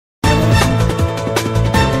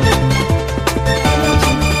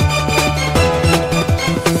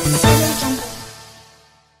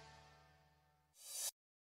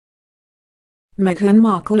Meghan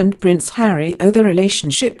Markle and Prince Harry owe their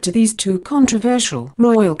relationship to these two controversial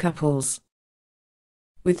royal couples.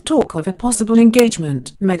 With talk of a possible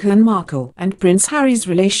engagement, Meghan Markle and Prince Harry's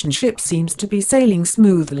relationship seems to be sailing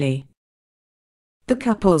smoothly. The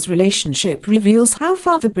couple's relationship reveals how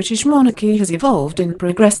far the British monarchy has evolved and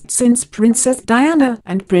progressed since Princess Diana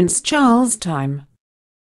and Prince Charles' time.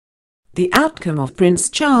 The outcome of Prince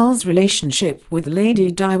Charles' relationship with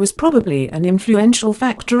Lady Di was probably an influential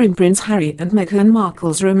factor in Prince Harry and Meghan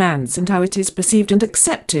Markle's romance and how it is perceived and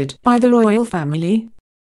accepted by the royal family.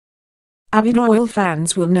 Avid royal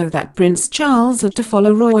fans will know that Prince Charles had to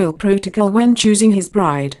follow royal protocol when choosing his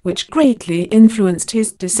bride, which greatly influenced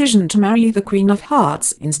his decision to marry the Queen of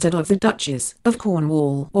Hearts instead of the Duchess of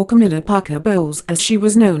Cornwall, or Camilla Parker Bowles as she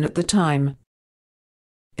was known at the time.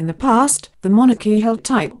 In the past, the monarchy held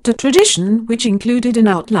tight to tradition, which included an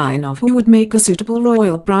outline of who would make a suitable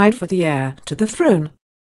royal bride for the heir to the throne.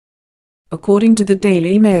 According to the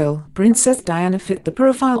Daily Mail, Princess Diana fit the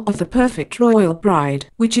profile of the perfect royal bride,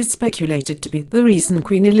 which is speculated to be the reason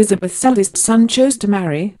Queen Elizabeth's eldest son chose to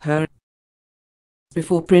marry her.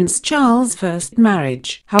 Before Prince Charles' first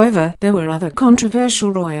marriage, however, there were other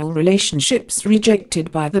controversial royal relationships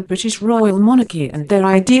rejected by the British royal monarchy and their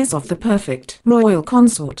ideas of the perfect royal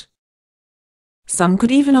consort. Some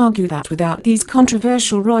could even argue that without these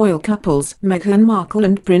controversial royal couples, Meghan Markle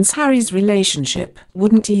and Prince Harry's relationship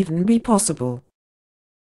wouldn't even be possible.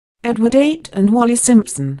 Edward VIII and Wallis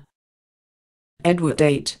Simpson. Edward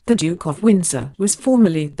VIII, the Duke of Windsor, was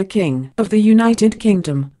formerly the King of the United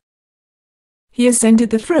Kingdom. He ascended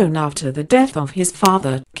the throne after the death of his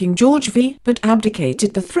father, King George V, but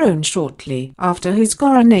abdicated the throne shortly after his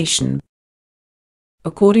coronation.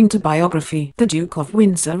 According to biography, the Duke of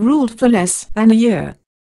Windsor ruled for less than a year.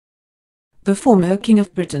 The former King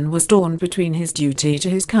of Britain was torn between his duty to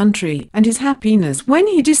his country and his happiness when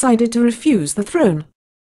he decided to refuse the throne.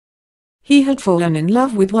 He had fallen in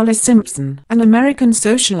love with Wallis Simpson, an American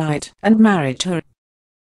socialite, and married her.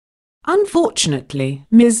 Unfortunately,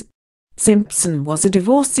 Ms. Simpson was a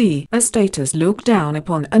divorcee, a status looked down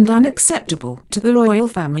upon and unacceptable to the royal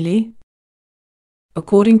family.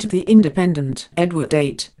 According to The Independent, Edward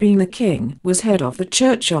VIII, being the king, was head of the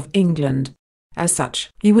Church of England. As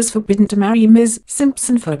such, he was forbidden to marry Ms.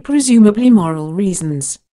 Simpson for presumably moral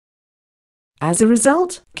reasons. As a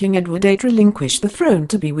result, King Edward VIII relinquished the throne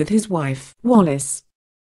to be with his wife, Wallis.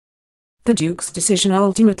 The Duke's decision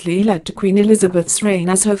ultimately led to Queen Elizabeth's reign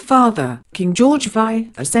as her father, King George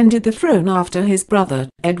V, ascended the throne after his brother,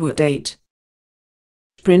 Edward VIII.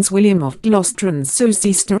 Prince William of Gloucester and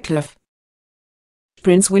Susie Sturcliffe.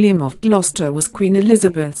 Prince William of Gloucester was Queen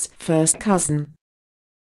Elizabeth's first cousin.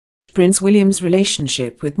 Prince William's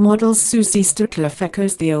relationship with model Susie Sturcliffe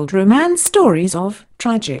echoes the old romance stories of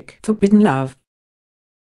tragic, forbidden love.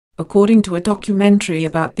 According to a documentary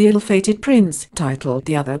about the ill-fated prince titled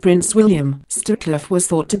The Other Prince William, Sturcliffe was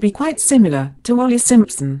thought to be quite similar to Wallis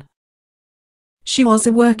Simpson. She was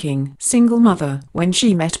a working, single mother when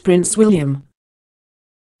she met Prince William.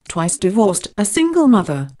 Twice divorced, a single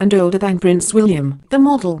mother, and older than Prince William, the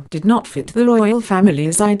model did not fit the royal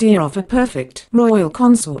family's idea of a perfect royal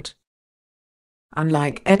consort.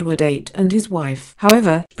 Unlike Edward VIII and his wife,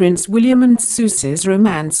 however, Prince William and Susie's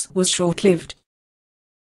romance was short-lived.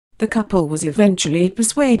 The couple was eventually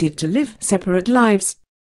persuaded to live separate lives.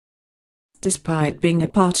 Despite being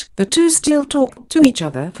apart, the two still talked to each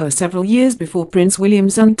other for several years before Prince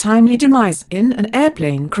William's untimely demise in an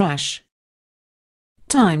airplane crash.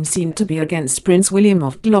 Time seemed to be against Prince William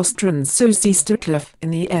of Gloucester and Susie Sturcliffe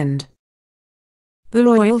in the end. The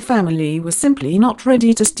royal family was simply not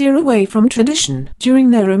ready to steer away from tradition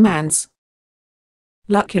during their romance.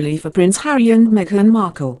 Luckily for Prince Harry and Meghan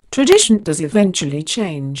Markle, tradition does eventually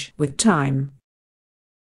change with time.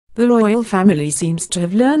 The royal family seems to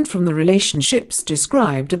have learned from the relationships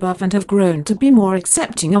described above and have grown to be more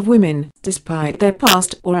accepting of women, despite their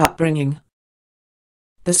past or upbringing.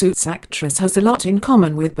 The Suits actress has a lot in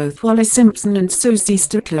common with both Wallis Simpson and Susie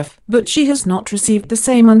Sturcliffe, but she has not received the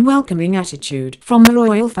same unwelcoming attitude from the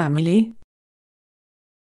royal family.